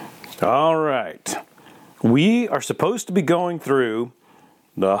All right. We are supposed to be going through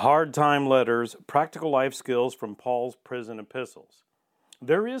the Hard Time Letters, Practical Life Skills from Paul's Prison Epistles.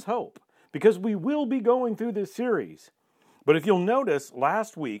 There is hope because we will be going through this series. But if you'll notice,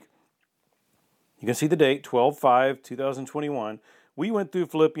 last week, you can see the date, 12/5/2021, we went through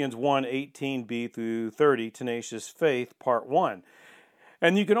Philippians 1:18b through 30, Tenacious Faith, Part 1.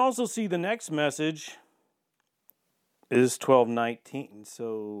 And you can also see the next message is 12:19,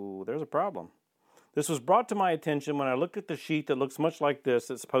 so there's a problem. This was brought to my attention when I looked at the sheet that looks much like this.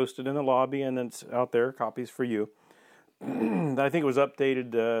 It's posted in the lobby and it's out there, copies for you. I think it was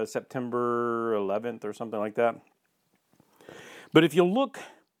updated September 11th or something like that. But if you look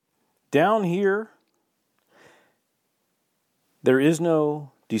down here, there is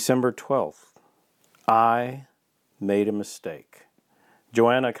no December 12th. I made a mistake.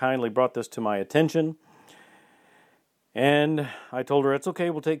 Joanna kindly brought this to my attention. And I told her, it's okay,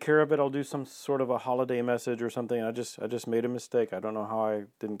 we'll take care of it. I'll do some sort of a holiday message or something. I just made a mistake. I don't know how I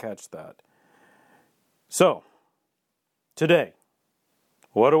didn't catch that. So, today,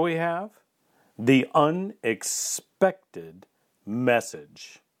 what do we have? The unexpected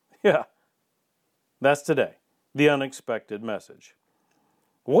message. Yeah, that's today. The unexpected message.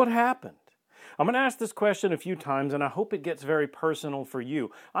 What happened? I'm going to ask this question a few times, and I hope it gets very personal for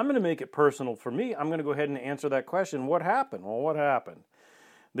you. I'm going to make it personal for me. I'm going to go ahead and answer that question. What happened? Well, what happened?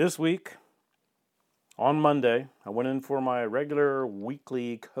 This week, on Monday, I went in for my regular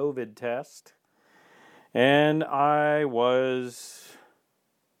weekly COVID test, and on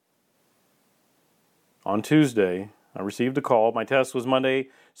Tuesday, I received a call. My test was Monday,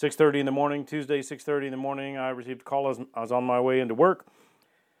 6:30 in the morning. Tuesday, 6:30 in the morning, I received a call as I was on my way into work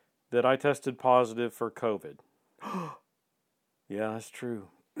that I tested positive for COVID. Yeah, that's true.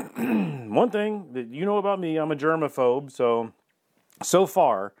 One thing that you know about me, I'm a germaphobe, so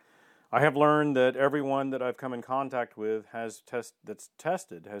far, I have learned that everyone that I've come in contact with has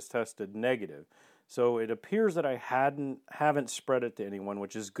tested negative. So it appears that I haven't spread it to anyone,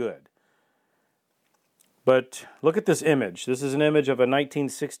 which is good. But look at this image. This is an image of a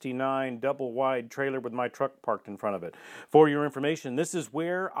 1969 double-wide trailer with my truck parked in front of it. For your information, this is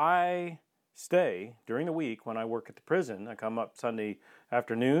where I stay during the week when I work at the prison. I come up Sunday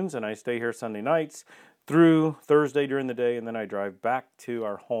afternoons and I stay here Sunday nights through Thursday during the day, and then I drive back to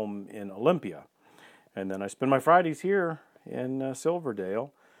our home in Olympia. And then I spend my Fridays here in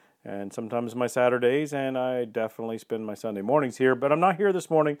Silverdale, and sometimes my Saturdays, and I definitely spend my Sunday mornings here. But I'm not here this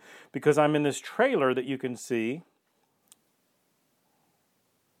morning because I'm in this trailer that you can see.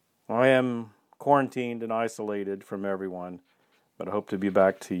 I am quarantined and isolated from everyone, but I hope to be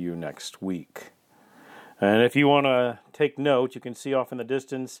back to you next week. And if you want to take note, you can see off in the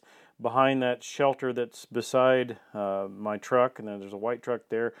distance behind that shelter that's beside my truck, and then there's a white truck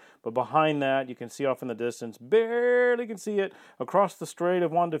there. But behind that, you can see off in the distance, barely can see it, across the Strait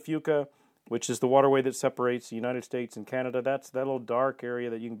of Juan de Fuca, which is the waterway that separates the United States and Canada. That's that little dark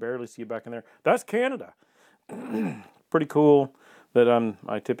area that you can barely see back in there. That's Canada. Pretty cool that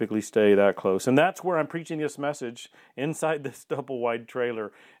I typically stay that close. And that's where I'm preaching this message, inside this double-wide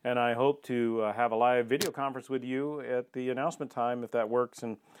trailer. And I hope to have a live video conference with you at the announcement time, if that works,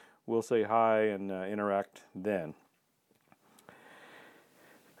 and we'll say hi and interact then.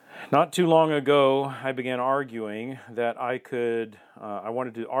 Not too long ago, I began arguing that I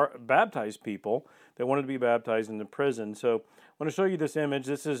wanted to baptize people that wanted to be baptized in the prison. So I want to show you this image.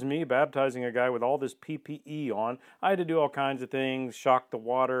 This is me baptizing a guy with all this PPE on. I had to do all kinds of things, shock the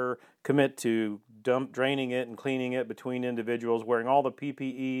water, commit to draining it and cleaning it between individuals, wearing all the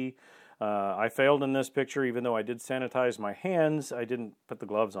PPE. I failed in this picture, even though I did sanitize my hands. I didn't put the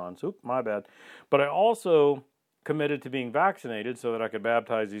gloves on, so my bad. But I also committed to being vaccinated so that I could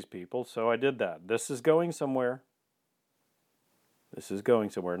baptize these people, so I did that. This is going somewhere.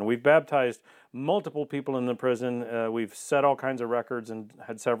 And we've baptized multiple people in the prison. We've set all kinds of records and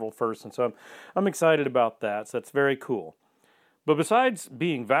had several firsts, and so I'm excited about that. So that's very cool. But besides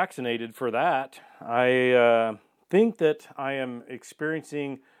being vaccinated for that, I think that I am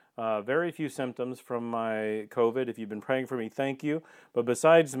experiencing very few symptoms from my COVID. If you've been praying for me, thank you. But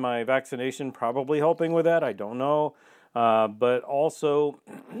besides my vaccination probably helping with that, I don't know. But also,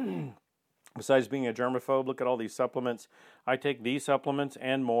 besides being a germaphobe, look at all these supplements. I take these supplements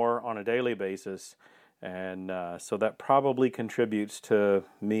and more on a daily basis. And so that probably contributes to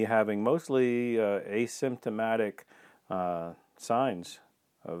me having mostly asymptomatic signs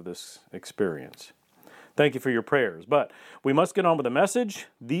of this experience. Thank you for your prayers. But we must get on with the message,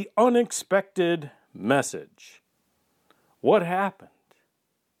 the unexpected message. What happened?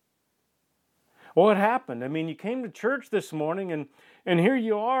 What happened? I mean, you came to church this morning and And here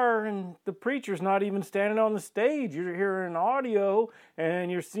you are, and the preacher's not even standing on the stage. You're hearing audio,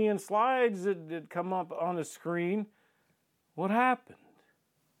 and you're seeing slides that come up on the screen. What happened?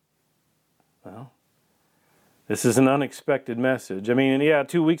 Well, this is an unexpected message. I mean, yeah,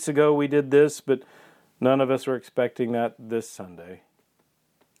 2 weeks ago we did this, but none of us were expecting that this Sunday.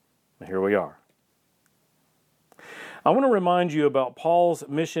 Here we are. I want to remind you about Paul's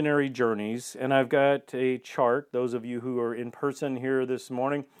missionary journeys, and I've got a chart. Those of you who are in person here this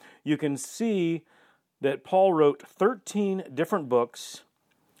morning, you can see that Paul wrote 13 different books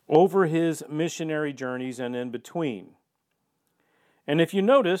over his missionary journeys and in between. And if you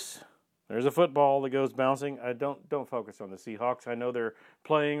notice, there's a football that goes bouncing. Don't focus on the Seahawks. I know they're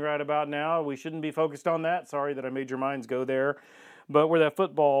playing right about now. We shouldn't be focused on that. Sorry that I made your minds go there. But where that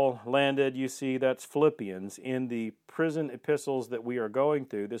football landed, you see that's Philippians in the prison epistles that we are going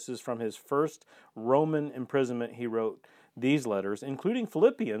through. This is from his first Roman imprisonment. He wrote these letters, including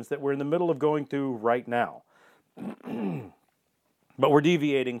Philippians, that we're in the middle of going through right now. But we're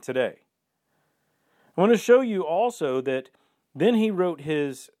deviating today. I want to show you also that then he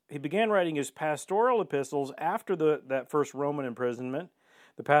began writing his pastoral epistles after that first Roman imprisonment.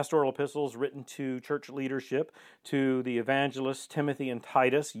 The pastoral epistles written to church leadership, to the evangelists Timothy and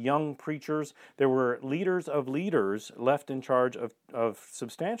Titus, young preachers. There were leaders of leaders left in charge of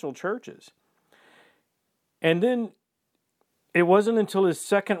substantial churches. And then it wasn't until his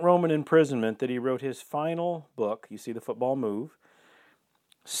second Roman imprisonment that he wrote his final book. You see the football move.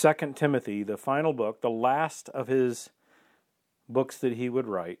 2 Timothy, the final book, the last of his books that he would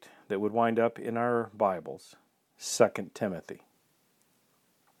write that would wind up in our Bibles. 2 Timothy.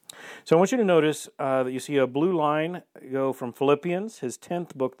 So I want you to notice that you see a blue line go from Philippians, his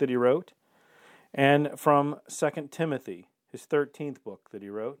 10th book that he wrote, and from 2 Timothy, his 13th book that he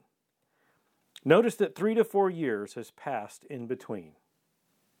wrote. Notice that 3 to 4 years has passed in between.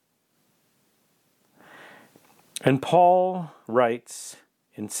 And Paul writes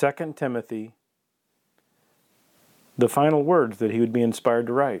in 2 Timothy the final words that he would be inspired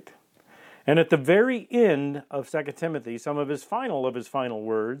to write. And at the very end of 2 Timothy, some of his final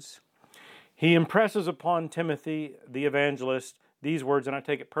words, he impresses upon Timothy, the evangelist, these words, and I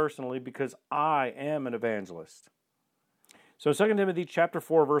take it personally because I am an evangelist. So 2 Timothy chapter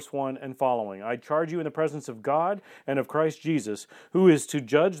 4, verse 1 and following, I charge you in the presence of God and of Christ Jesus, who is to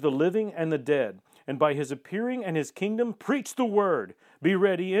judge the living and the dead, and by his appearing and his kingdom, preach the word. Be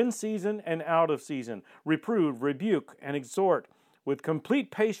ready in season and out of season. Reprove, rebuke, and exhort with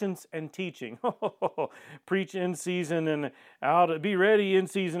complete patience and teaching. Preach in season and out. Be ready in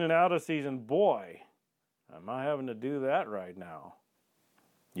season and out of season. Boy, am I having to do that right now.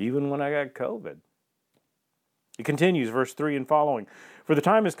 Even when I got COVID. It continues, verse 3 and following. For the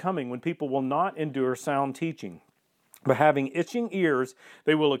time is coming when people will not endure sound teaching, but having itching ears,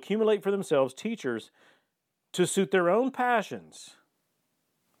 they will accumulate for themselves teachers to suit their own passions,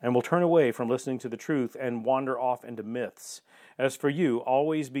 and will turn away from listening to the truth and wander off into myths. As for you,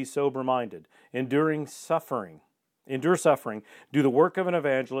 always be sober-minded, endure suffering, do the work of an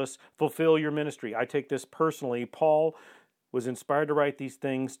evangelist, fulfill your ministry. I take this personally. Paul was inspired to write these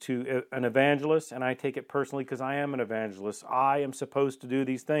things to an evangelist, and I take it personally because I am an evangelist. I am supposed to do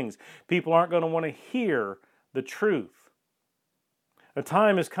these things. People aren't going to want to hear the truth. A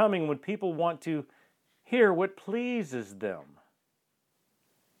time is coming when people want to hear what pleases them,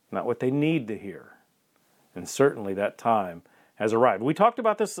 not what they need to hear. And certainly that time has arrived. We talked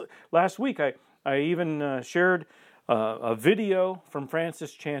about this last week. I even shared a video from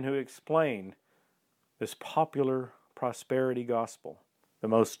Francis Chan who explained this popular prosperity gospel. The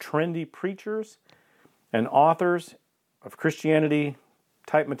most trendy preachers and authors of Christianity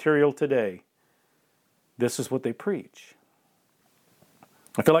type material today, this is what they preach.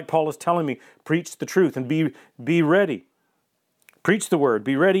 I feel like Paul is telling me, preach the truth and be ready. Preach the word.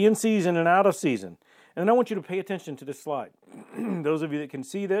 Be ready in season and out of season. And I want you to pay attention to this slide. Those of you that can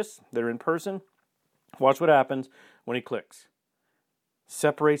see this, that are in person, watch what happens when he clicks.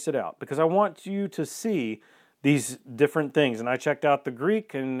 Separates it out. Because I want you to see these different things. And I checked out the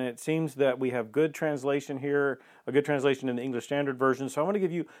Greek, and it seems that we have good translation here, a good translation in the English Standard Version. So I'm going to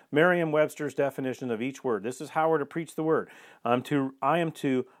give you Merriam-Webster's definition of each word. This is how we're to preach the word. I am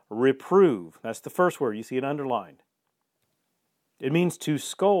to reprove. That's the first word. You see it underlined. It means to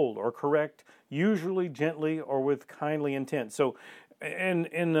scold or correct, usually gently or with kindly intent. So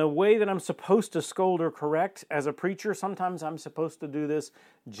in the way that I'm supposed to scold or correct as a preacher, sometimes I'm supposed to do this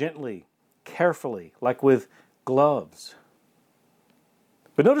gently, carefully, like with gloves.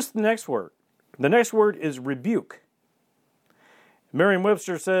 But notice the next word. The next word is rebuke.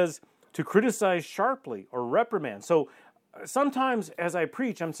 Merriam-Webster says to criticize sharply or reprimand. So sometimes as I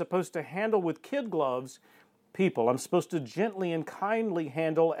preach, I'm supposed to handle with kid gloves people. I'm supposed to gently and kindly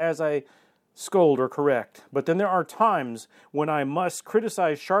handle as I scold or correct. But then there are times when I must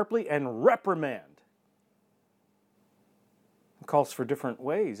criticize sharply and reprimand. It calls for different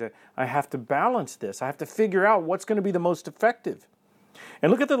ways. I have to balance this. I have to figure out what's going to be the most effective.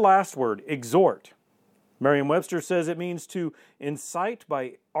 And look at the last word, exhort. Merriam-Webster says it means to incite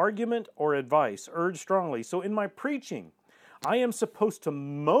by argument or advice, urge strongly. So in my preaching, I am supposed to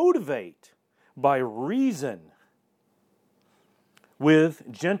motivate by reason,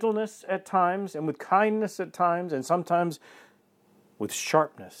 with gentleness at times and with kindness at times, and sometimes with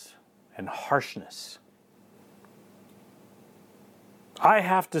sharpness and harshness. I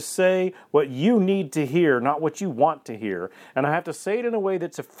have to say what you need to hear, not what you want to hear. And I have to say it in a way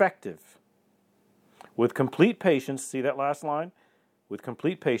that's effective. With complete patience, see that last line? With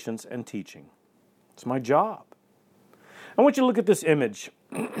complete patience and teaching. It's my job. I want you to look at this image.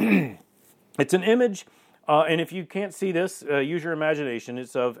 It's an image, and if you can't see this, use your imagination.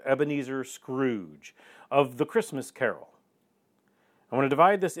 It's of Ebenezer Scrooge, of the Christmas Carol. I want to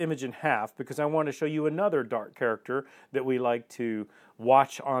divide this image in half because I want to show you another dark character that we like to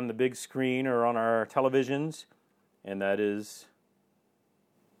watch on the big screen or on our televisions, and that is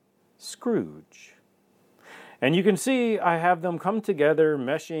Scrooge. And you can see I have them come together,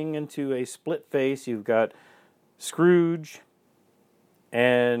 meshing into a split face. You've got Scrooge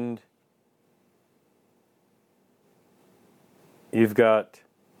and you've got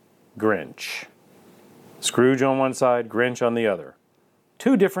Grinch. Scrooge on one side, Grinch on the other.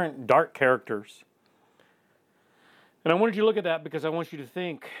 Two different dark characters. And I wanted you to look at that because I want you to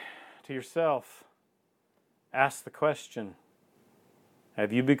think to yourself, ask the question,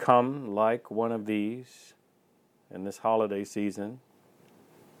 have you become like one of these in this holiday season?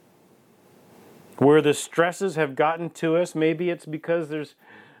 Where the stresses have gotten to us, maybe it's because there's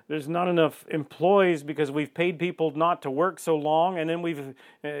not enough employees because we've paid people not to work so long, and then we've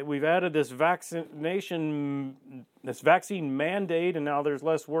added this vaccine mandate, and now there's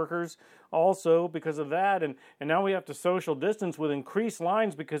less workers also because of that, and now we have to social distance with increased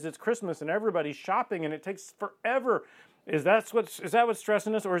lines because it's Christmas and everybody's shopping and it takes forever. Is that what's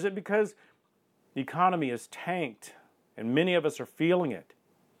stressing us, or is it because the economy is tanked and many of us are feeling it?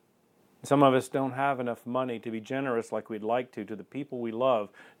 Some of us don't have enough money to be generous like we'd like to the people we love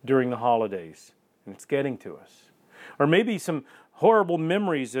during the holidays, and it's getting to us. Or maybe some horrible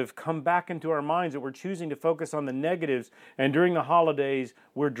memories have come back into our minds that we're choosing to focus on the negatives, and during the holidays,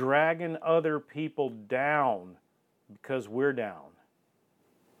 we're dragging other people down because we're down.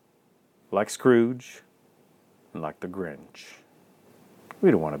 Like Scrooge and like the Grinch. We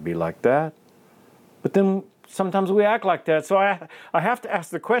don't want to be like that. But then sometimes we act like that. So I have to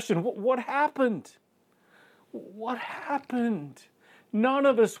ask the question, what happened? What happened? None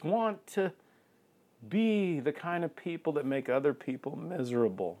of us want to be the kind of people that make other people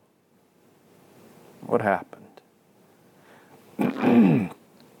miserable. What happened?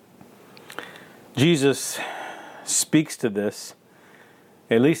 Jesus speaks to this.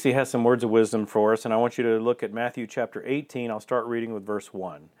 At least he has some words of wisdom for us, and I want you to look at Matthew chapter 18. I'll start reading with verse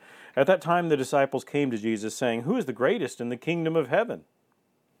 1. At that time the disciples came to Jesus, saying, "Who is the greatest in the kingdom of heaven?"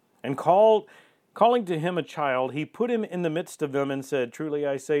 And calling to him a child, he put him in the midst of them and said, "Truly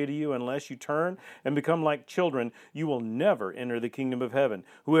I say to you, unless you turn and become like children, you will never enter the kingdom of heaven.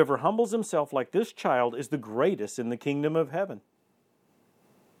 Whoever humbles himself like this child is the greatest in the kingdom of heaven."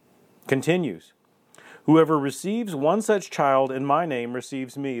 Continues. "Whoever receives one such child in my name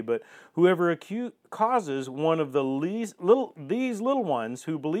receives me, but whoever causes one of these little ones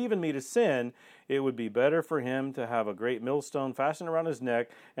who believe in me to sin, it would be better for him to have a great millstone fastened around his neck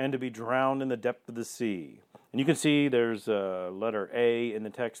and to be drowned in the depth of the sea." And you can see there's a letter A in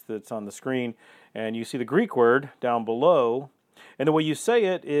the text that's on the screen, and you see the Greek word down below, and the way you say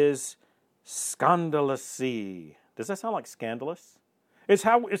it is scandalousy. Does that sound like scandalous? It's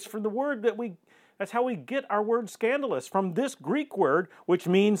from the word that's how we get our word scandalous, from this Greek word, which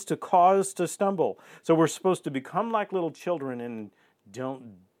means to cause to stumble. So we're supposed to become like little children and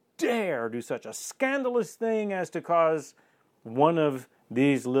don't dare do such a scandalous thing as to cause one of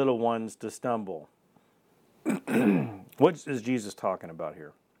these little ones to stumble. What is Jesus talking about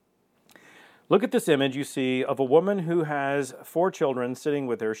here? Look at this image you see of a woman who has 4 children sitting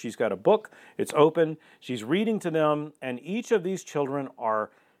with her. She's got a book, it's open, she's reading to them, and each of these children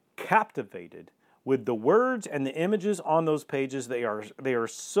are captivated with the words and the images on those pages. They are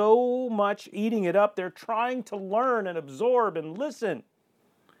so much eating it up. They're trying to learn and absorb and listen.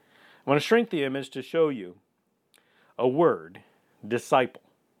 I want to shrink the image to show you a word, disciple.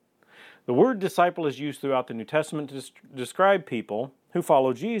 The word disciple is used throughout the New Testament to describe people who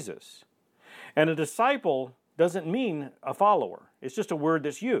follow Jesus. And a disciple doesn't mean a follower. It's just a word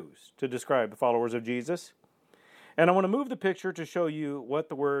that's used to describe the followers of Jesus. And I want to move the picture to show you what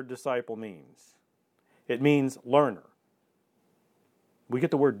the word disciple means. It means learner. We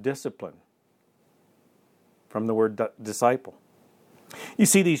get the word discipline from the word disciple. You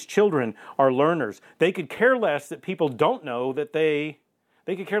see, these children are learners. They could care less that people don't know that they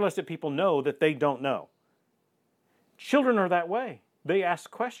could care less that people know that they don't know. Children are that way. They ask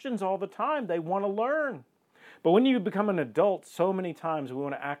questions all the time. They want to learn. But when you become an adult, so many times we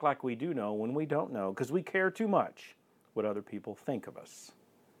want to act like we do know when we don't know because we care too much what other people think of us.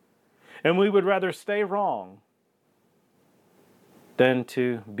 And we would rather stay wrong than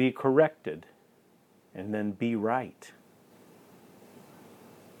to be corrected and then be right.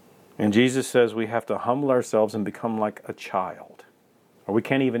 And Jesus says we have to humble ourselves and become like a child, or we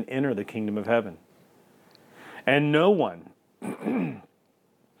can't even enter the kingdom of heaven. And no one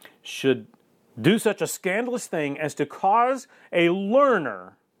should do such a scandalous thing as to cause a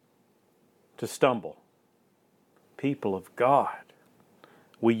learner to stumble. People of God,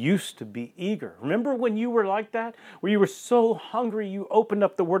 we used to be eager. Remember when you were like that? Where you were so hungry, you opened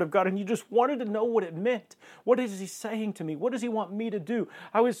up the Word of God and you just wanted to know what it meant. What is He saying to me? What does He want me to do?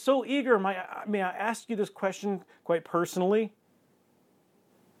 I was so eager. May I ask you this question quite personally?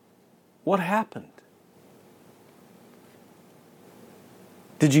 What happened?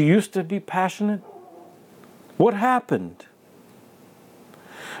 Did you used to be passionate? What happened?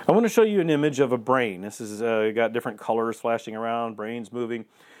 I want to show you an image of a brain. This is got different colors flashing around, brains moving.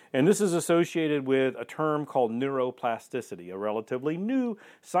 And this is associated with a term called neuroplasticity, a relatively new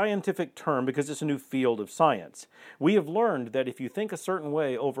scientific term because it's a new field of science. We have learned that if you think a certain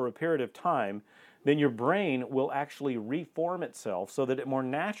way over a period of time, then your brain will actually reform itself so that it more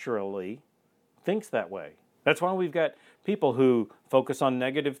naturally thinks that way. That's why we've got people who focus on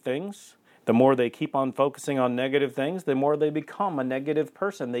negative things. The more they keep on focusing on negative things, the more they become a negative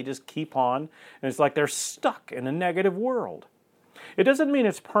person. They just keep on, and it's like they're stuck in a negative world. It doesn't mean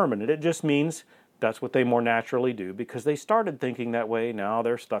it's permanent. It just means that's what they more naturally do because they started thinking that way. Now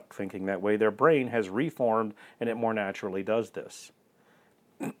they're stuck thinking that way. Their brain has reformed, and it more naturally does this.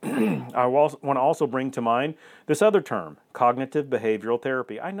 I want to also bring to mind this other term, cognitive behavioral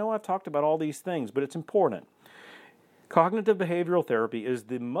therapy. I know I've talked about all these things, but it's important. Cognitive behavioral therapy is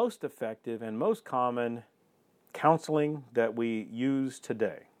the most effective and most common counseling that we use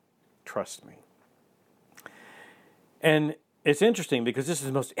today. Trust me. And it's interesting because this is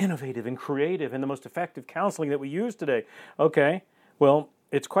the most innovative and creative and the most effective counseling that we use today. Okay, well,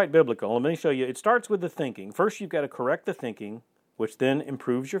 it's quite biblical. Let me show you. It starts with the thinking. First, you've got to correct the thinking, which then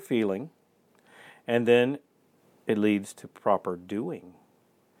improves your feeling, and then it leads to proper doing.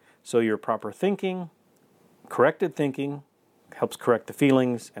 So your proper thinking, corrected thinking, helps correct the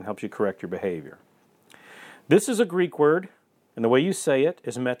feelings and helps you correct your behavior. This is a Greek word, and the way you say it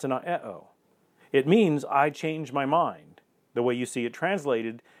is metanoeo. It means I change my mind. The way you see it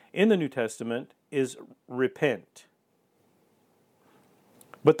translated in the New Testament is repent.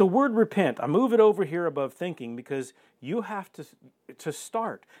 But the word repent, I move it over here above thinking because you have to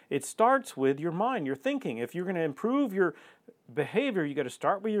start. It starts with your mind, your thinking. If you're going to improve your behavior, you got to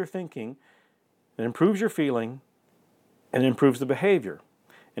start with your thinking. It improves your feeling, and it improves the behavior.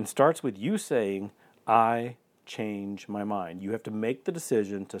 And starts with you saying, I change my mind. You have to make the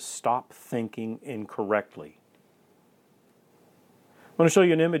decision to stop thinking incorrectly. I'm going to show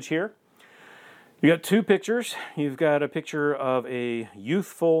you an image here. You got two pictures. You've got a picture of a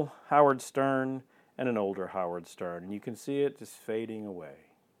youthful Howard Stern and an older Howard Stern. And you can see it just fading away.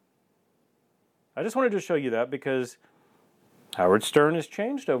 I just wanted to show you that because Howard Stern has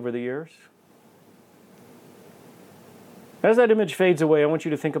changed over the years. As that image fades away, I want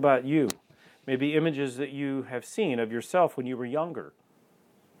you to think about you. Maybe images that you have seen of yourself when you were younger.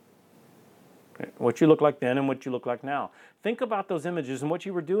 What you look like then and what you look like now. Think about those images and what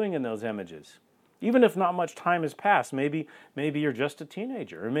you were doing in those images. Even if not much time has passed, maybe you're just a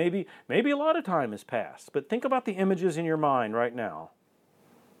teenager, or maybe a lot of time has passed. But think about the images in your mind right now.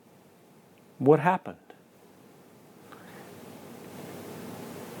 What happened?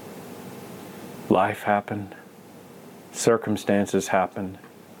 Life happened. Circumstances happened.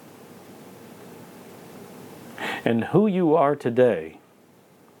 And who you are today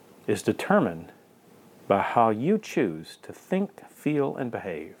is determined by how you choose to think, feel, and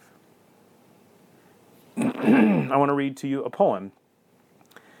behave. I want to read to you a poem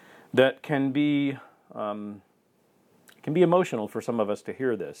that can be emotional for some of us to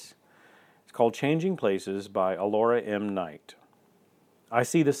hear this. It's called Changing Places by Alora M. Knight. I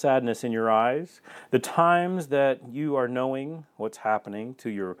see the sadness in your eyes, the times that you are knowing what's happening to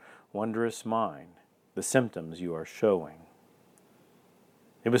your wondrous mind, the symptoms you are showing.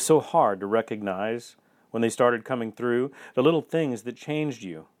 It was so hard to recognize when they started coming through the little things that changed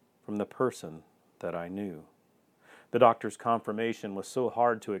you from the person that I knew. The doctor's confirmation was so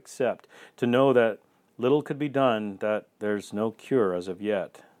hard to accept, to know that little could be done, that there's no cure as of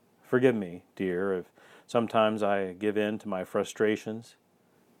yet. Forgive me, dear, if sometimes I give in to my frustrations.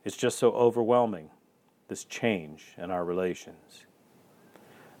 It's just so overwhelming, this change in our relations.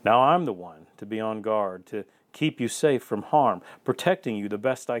 Now I'm the one to be on guard, to keep you safe from harm, protecting you the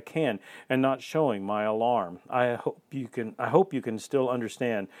best I can, and not showing my alarm. I hope you can still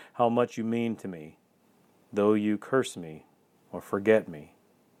understand how much you mean to me. Though you curse me or forget me,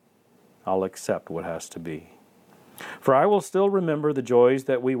 I'll accept what has to be. For I will still remember the joys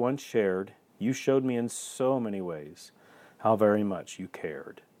that we once shared. You showed me in so many ways how very much you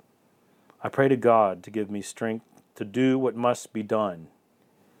cared. I pray to God to give me strength to do what must be done,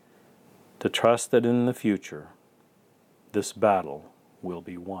 to trust that in the future, this battle will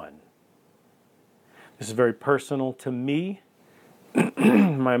be won. This is very personal to me.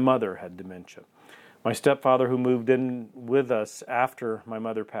 My mother had dementia. My stepfather, who moved in with us after my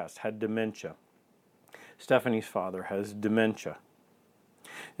mother passed, had dementia. Stephanie's father has dementia.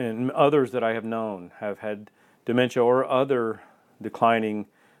 And others that I have known have had dementia or other declining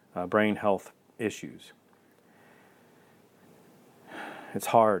brain health issues. It's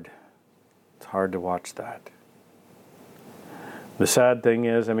hard. It's hard to watch that. The sad thing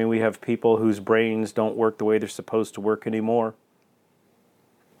is, we have people whose brains don't work the way they're supposed to work anymore.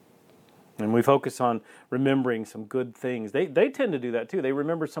 And we focus on remembering some good things. They tend to do that too. They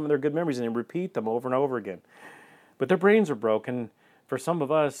remember some of their good memories and they repeat them over and over again. But their brains are broken. For some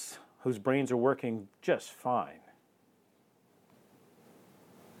of us whose brains are working just fine,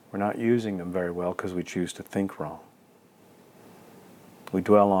 we're not using them very well because we choose to think wrong. We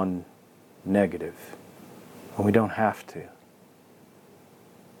dwell on negative when we don't have to.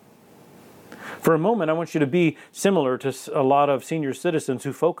 For a moment, I want you to be similar to a lot of senior citizens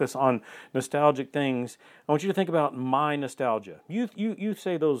who focus on nostalgic things. I want you to think about my nostalgia. You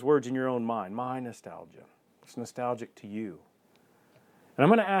say those words in your own mind, my nostalgia. It's nostalgic to you. And I'm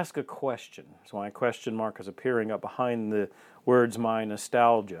going to ask a question. So my question mark is appearing up behind the words my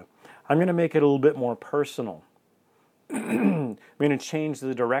nostalgia. I'm going to make it a little bit more personal. I'm going to change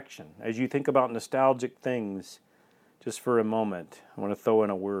the direction. As you think about nostalgic things, just for a moment, I want to throw in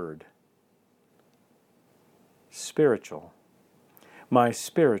a word. Spiritual. My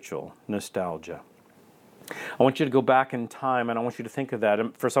spiritual nostalgia. I want you to go back in time and I want you to think of that.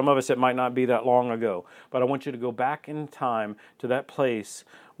 And for some of us, it might not be that long ago, but I want you to go back in time to that place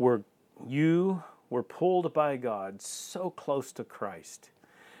where you were pulled by God so close to Christ.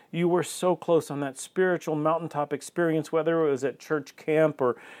 You were so close on that spiritual mountaintop experience, whether it was at church camp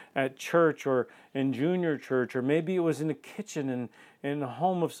or at church or in junior church, or maybe it was in the kitchen and in the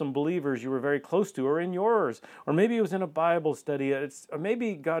home of some believers you were very close to, or in yours, or maybe it was in a Bible study, or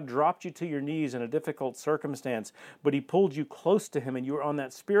maybe God dropped you to your knees in a difficult circumstance, but He pulled you close to Him and you were on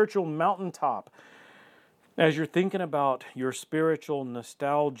that spiritual mountaintop. As you're thinking about your spiritual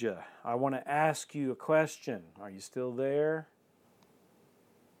nostalgia, I want to ask you a question. Are you still there?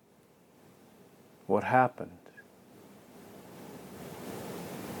 What happened?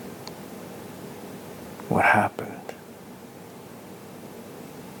 What happened?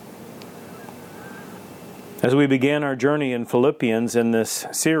 As we began our journey in Philippians in this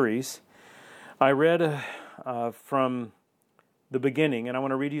series, I read from the beginning, and I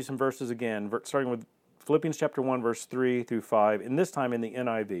want to read you some verses again, starting with Philippians chapter 1, verse 3 through 5, and this time in the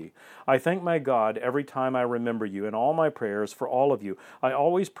NIV. I thank my God every time I remember you in all my prayers for all of you. I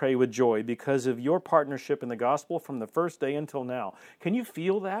always pray with joy because of your partnership in the gospel from the first day until now. Can you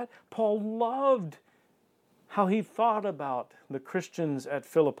feel that? Paul loved how he thought about the Christians at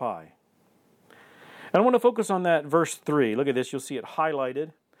Philippi. And I want to focus on that verse 3. Look at this. You'll see it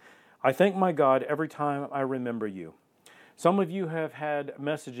highlighted. I thank my God every time I remember you. Some of you have had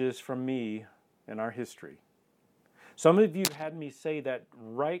messages from me in our history. Some of you had me say that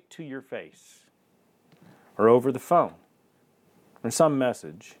right to your face or over the phone or some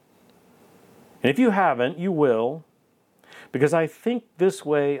message. And if you haven't, you will, because I think this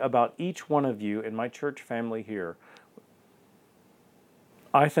way about each one of you in my church family here.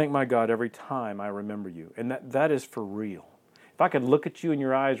 I thank my God every time I remember you. And that is for real. If I could look at you in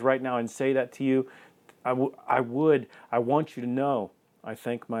your eyes right now and say that to you, I would. I want you to know I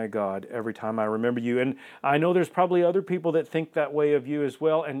thank my God every time I remember you. And I know there's probably other people that think that way of you as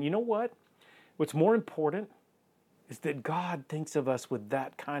well. And you know what? What's more important is that God thinks of us with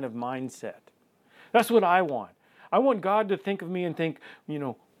that kind of mindset. That's what I want. I want God to think of me and think,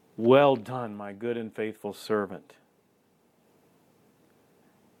 well done, my good and faithful servant.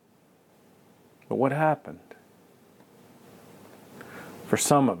 But what happened? For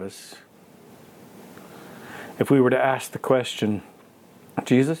some of us, if we were to ask the question,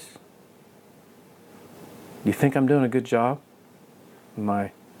 Jesus, do you think I'm doing a good job in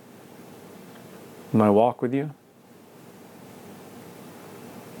my walk with you?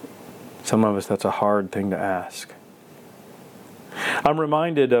 Some of us, that's a hard thing to ask. I'm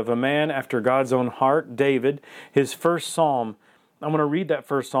reminded of a man after God's own heart, David, his first psalm. I'm going to read that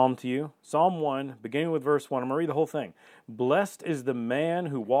first psalm to you. Psalm 1, beginning with verse 1. I'm going to read the whole thing. Blessed is the man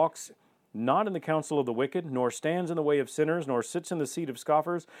who walks not in the counsel of the wicked, nor stands in the way of sinners, nor sits in the seat of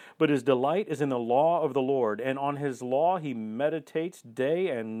scoffers, but his delight is in the law of the Lord, and on his law he meditates day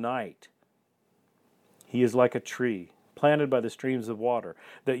and night. He is like a tree planted by the streams of water,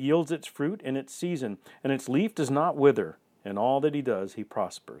 that yields its fruit in its season, and its leaf does not wither. In all that he does, he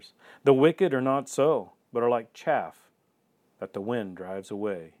prospers. The wicked are not so, but are like chaff that the wind drives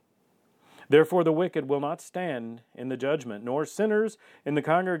away. Therefore the wicked will not stand in the judgment, nor sinners in the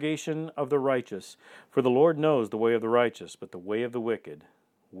congregation of the righteous. For the Lord knows the way of the righteous, but the way of the wicked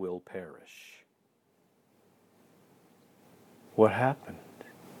will perish. What happened?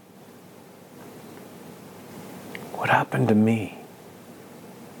 What happened to me?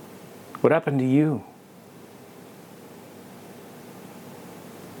 What happened to you?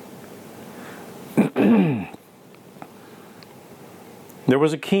 There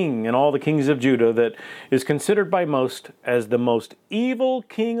was a king in all the kings of Judah that is considered by most as the most evil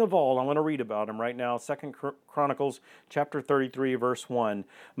king of all. I'm going to read about him right now. 2 Chronicles chapter 33, verse 1.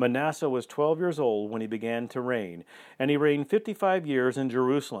 Manasseh was 12 years old when he began to reign, and he reigned 55 years in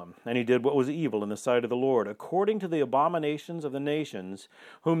Jerusalem. And he did what was evil in the sight of the Lord, according to the abominations of the nations,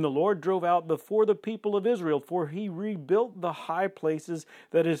 whom the Lord drove out before the people of Israel, for he rebuilt the high places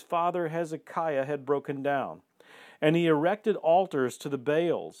that his father Hezekiah had broken down. And he erected altars to the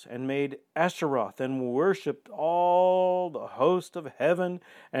Baals, and made Asheroth, and worshipped all the host of heaven,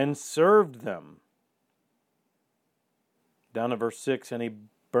 and served them. Down to verse 6, and he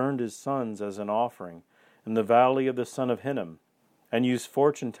burned his sons as an offering in the valley of the son of Hinnom, and used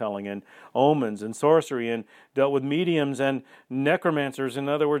fortune-telling, and omens, and sorcery, and dealt with mediums and necromancers, in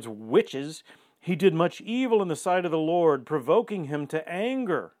other words, witches. He did much evil in the sight of the Lord, provoking him to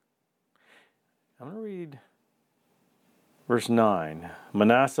anger. I'm going to read Verse 9,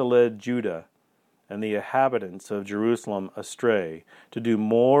 Manasseh led Judah and the inhabitants of Jerusalem astray to do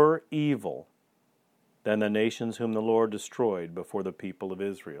more evil than the nations whom the Lord destroyed before the people of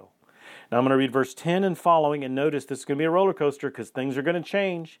Israel. Now I'm going to read verse 10 and following, and notice this is going to be a roller coaster because things are going to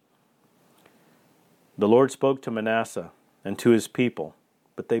change. The Lord spoke to Manasseh and to his people,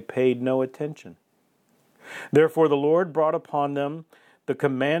 but they paid no attention. Therefore the Lord brought upon them the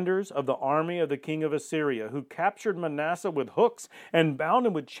commanders of the army of the king of Assyria, who captured Manasseh with hooks and bound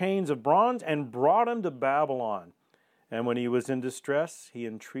him with chains of bronze and brought him to Babylon. And when he was in distress, he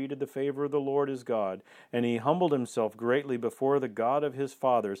entreated the favor of the Lord his God, and he humbled himself greatly before the God of his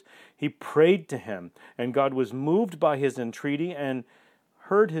fathers. He prayed to him, and God was moved by his entreaty and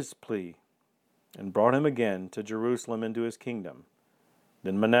heard his plea, and brought him again to Jerusalem into his kingdom.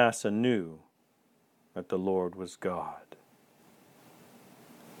 Then Manasseh knew that the Lord was God.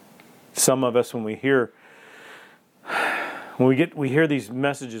 Some of us, when we hear these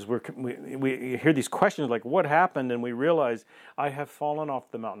messages, we hear these questions like, what happened? And we realize, I have fallen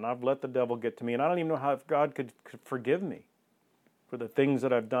off the mountain. I've let the devil get to me. And I don't even know how God could forgive me for the things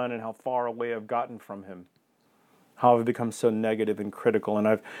that I've done and how far away I've gotten from him. How I've become so negative and critical. And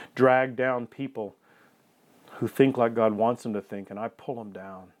I've dragged down people who think like God wants them to think, and I pull them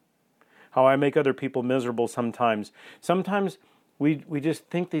down. How I make other people miserable sometimes. Sometimes we just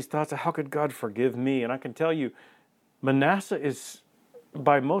think these thoughts of how could God forgive me? And I can tell you, Manasseh is,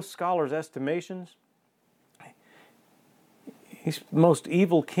 by most scholars' estimations, he's the most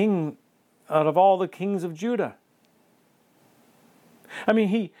evil king out of all the kings of Judah. I mean,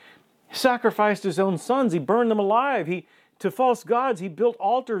 he sacrificed his own sons. He burned them alive. To false gods, he built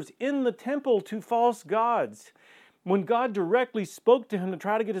altars in the temple to false gods. When God directly spoke to him to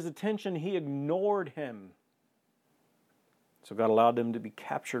try to get his attention, he ignored him. So God allowed them to be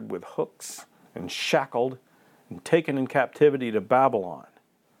captured with hooks and shackled and taken in captivity to Babylon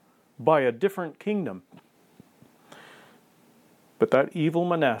by a different kingdom. But that evil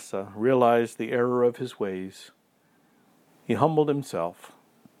Manasseh realized the error of his ways. He humbled himself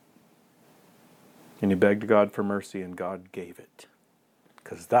and he begged God for mercy, and God gave it.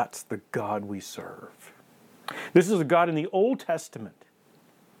 Because that's the God we serve. This is a God in the Old Testament,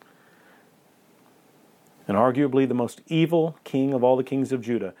 and arguably the most evil king of all the kings of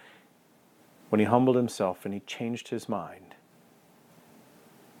Judah, when he humbled himself and he changed his mind,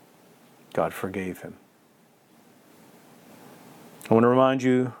 God forgave him. I want to remind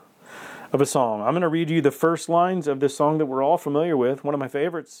you of a song. I'm going to read you the first lines of this song that we're all familiar with, one of my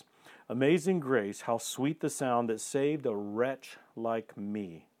favorites. Amazing grace, how sweet the sound that saved a wretch like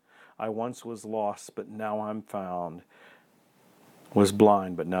me. I once was lost, but now I'm found. Was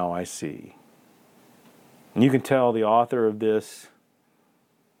blind, but now I see. And you can tell the author of this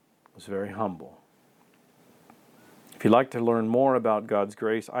was very humble. If you'd like to learn more about God's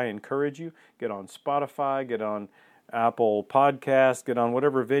grace, I encourage you, get on Spotify, get on Apple Podcasts, get on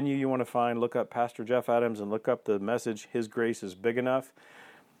whatever venue you want to find. Look up Pastor Jeff Adams and look up the message, His Grace is Big Enough.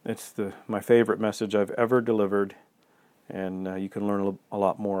 It's my favorite message I've ever delivered, and you can learn a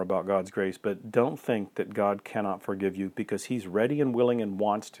lot more about God's grace. But don't think that God cannot forgive you, because He's ready and willing and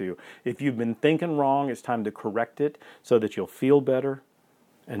wants to. If you've been thinking wrong, it's time to correct it so that you'll feel better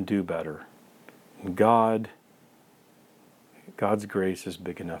and do better. And God's grace is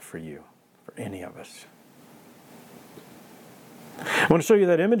big enough for you, for any of us. I want to show you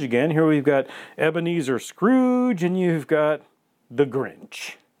that image again. Here we've got Ebenezer Scrooge, and you've got the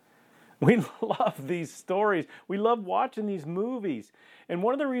Grinch. We love these stories. We love watching these movies. And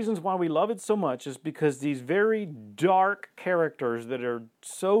one of the reasons why we love it so much is because these very dark characters that are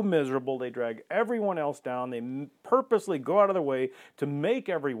so miserable, they drag everyone else down, they purposely go out of their way to make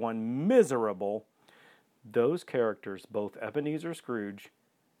everyone miserable. Those characters, both Ebenezer Scrooge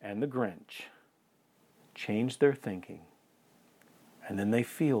and the Grinch, change their thinking. And then they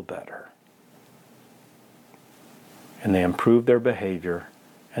feel better. And they improve their behavior.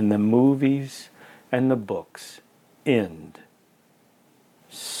 And the movies and the books end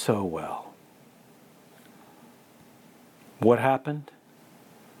so well. What happened?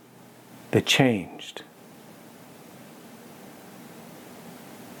 They changed.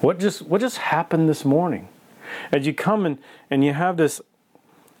 What just happened this morning? As you come and you have this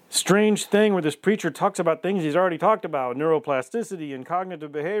strange thing where this preacher talks about things he's already talked about, neuroplasticity and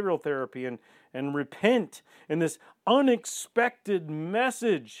cognitive behavioral therapy and repent, and this unexpected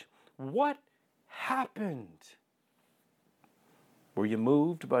message. What happened? Were you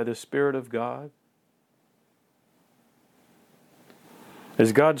moved by the Spirit of God?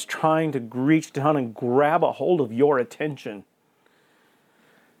 As God's trying to reach down and grab a hold of your attention,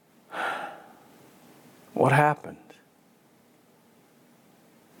 what happened?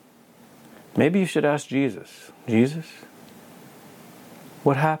 Maybe you should ask Jesus, Jesus,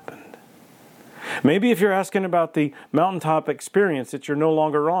 what happened? Maybe if you're asking about the mountaintop experience that you're no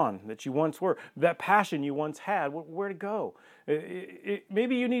longer on, that you once were, that passion you once had, where'd it go?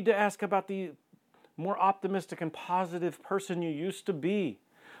 Maybe you need to ask about the more optimistic and positive person you used to be,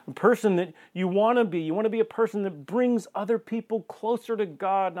 a person that you want to be. You want to be a person that brings other people closer to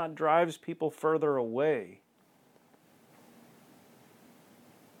God, not drives people further away.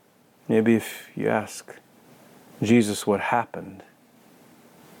 Maybe if you ask Jesus what happened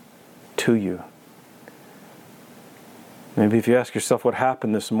to you. Maybe if you ask yourself what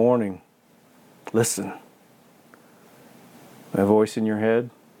happened this morning, listen. That voice in your head,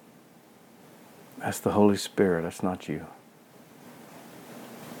 that's the Holy Spirit, that's not you.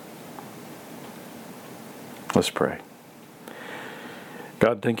 Let's pray.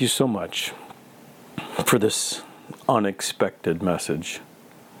 God, thank you so much for this unexpected message.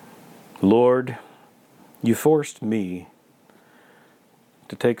 Lord, you forced me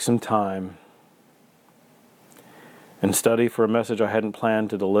to take some time and study for a message I hadn't planned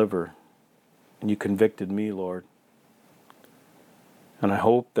to deliver. And you convicted me, Lord. And I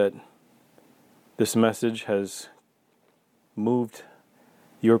hope that this message has moved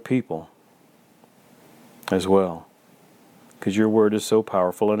your people as well. Because your word is so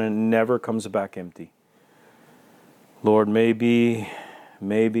powerful and it never comes back empty. Lord, maybe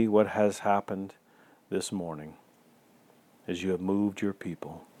what has happened this morning is you have moved your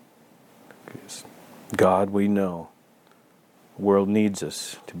people. Because God, we know the world needs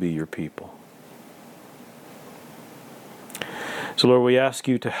us to be your people. So Lord, we ask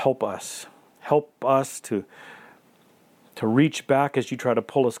you to help us. Help us to reach back as you try to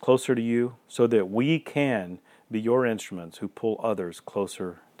pull us closer to you so that we can be your instruments who pull others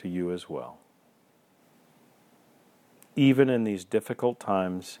closer to you as well. Even in these difficult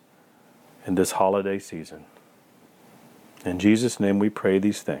times in this holiday season. In Jesus' name we pray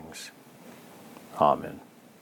these things. Amen.